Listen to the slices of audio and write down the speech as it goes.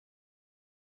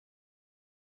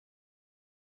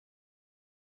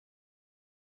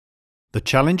The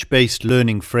challenge-based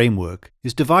learning framework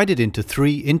is divided into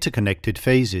three interconnected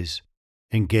phases: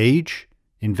 engage,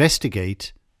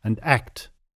 investigate, and act.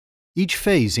 Each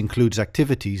phase includes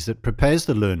activities that prepares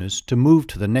the learners to move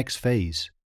to the next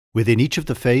phase. Within each of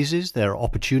the phases, there are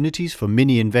opportunities for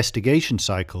mini-investigation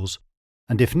cycles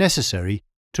and, if necessary,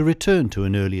 to return to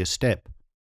an earlier step.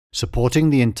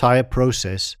 Supporting the entire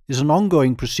process is an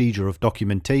ongoing procedure of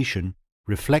documentation,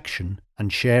 reflection,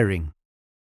 and sharing.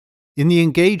 In the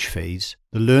engage phase,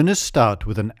 the learners start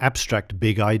with an abstract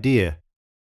big idea.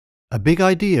 A big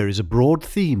idea is a broad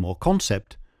theme or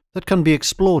concept that can be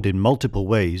explored in multiple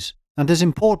ways and is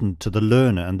important to the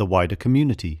learner and the wider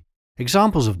community.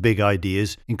 Examples of big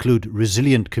ideas include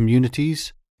resilient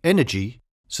communities, energy,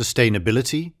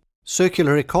 sustainability,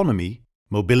 circular economy,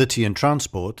 mobility and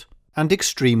transport, and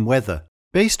extreme weather.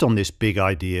 Based on this big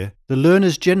idea, the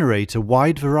learners generate a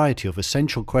wide variety of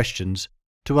essential questions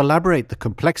to elaborate the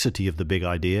complexity of the big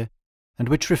idea and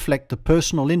which reflect the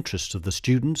personal interests of the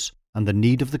students and the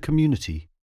need of the community.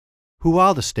 Who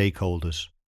are the stakeholders?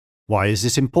 Why is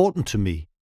this important to me?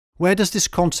 Where does this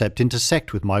concept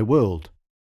intersect with my world?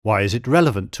 Why is it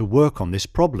relevant to work on this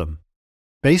problem?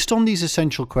 Based on these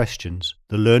essential questions,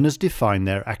 the learners define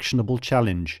their actionable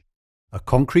challenge, a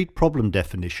concrete problem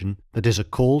definition that is a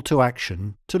call to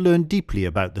action to learn deeply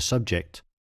about the subject.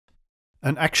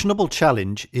 An actionable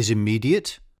challenge is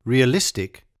immediate,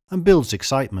 realistic, and builds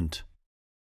excitement.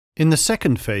 In the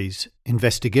second phase,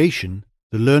 investigation,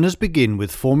 the learners begin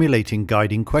with formulating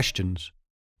guiding questions.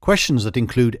 Questions that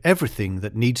include everything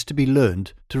that needs to be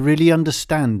learned to really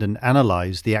understand and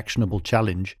analyze the actionable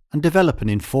challenge and develop an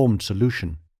informed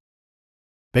solution.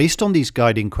 Based on these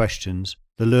guiding questions,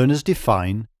 the learners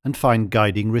define and find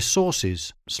guiding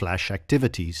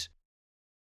resources/activities.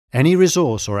 Any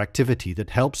resource or activity that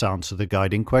helps answer the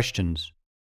guiding questions.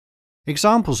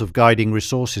 Examples of guiding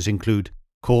resources include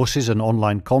courses and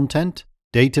online content,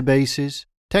 databases,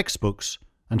 textbooks,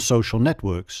 and social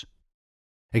networks.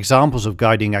 Examples of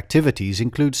guiding activities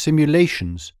include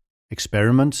simulations,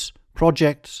 experiments,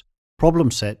 projects, problem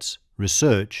sets,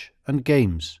 research, and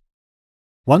games.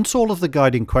 Once all of the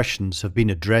guiding questions have been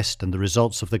addressed and the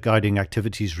results of the guiding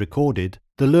activities recorded,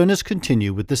 the learners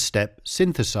continue with the step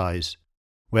synthesize,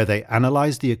 where they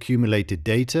analyze the accumulated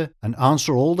data and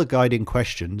answer all the guiding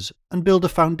questions and build a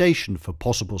foundation for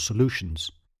possible solutions.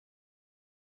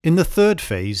 In the third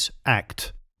phase,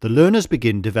 act, the learners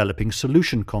begin developing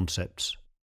solution concepts.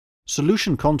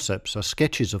 Solution concepts are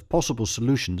sketches of possible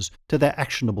solutions to their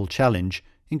actionable challenge,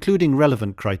 including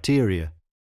relevant criteria.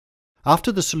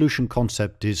 After the solution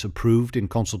concept is approved in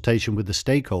consultation with the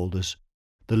stakeholders,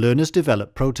 the learners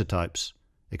develop prototypes,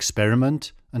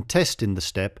 experiment, and test in the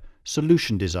step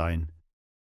solution design.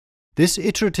 This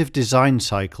iterative design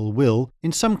cycle will,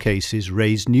 in some cases,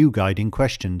 raise new guiding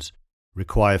questions,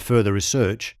 require further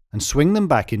research, and swing them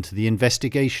back into the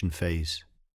investigation phase.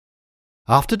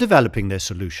 After developing their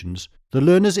solutions, the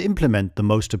learners implement the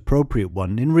most appropriate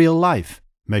one in real life,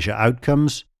 measure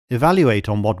outcomes, evaluate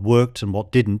on what worked and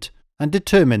what didn't, and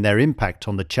determine their impact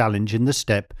on the challenge in the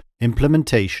step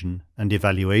implementation and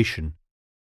evaluation.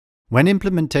 When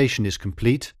implementation is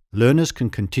complete, learners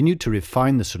can continue to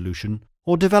refine the solution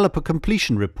or develop a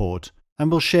completion report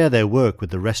and will share their work with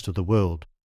the rest of the world.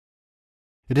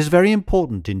 It is very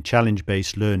important in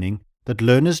challenge-based learning that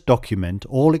learners document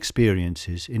all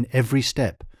experiences in every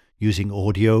step using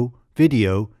audio,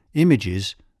 video,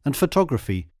 images, and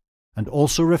photography, and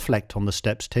also reflect on the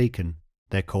steps taken,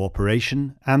 their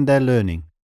cooperation, and their learning.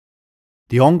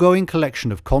 The ongoing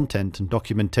collection of content and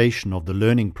documentation of the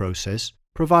learning process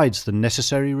provides the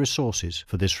necessary resources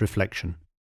for this reflection.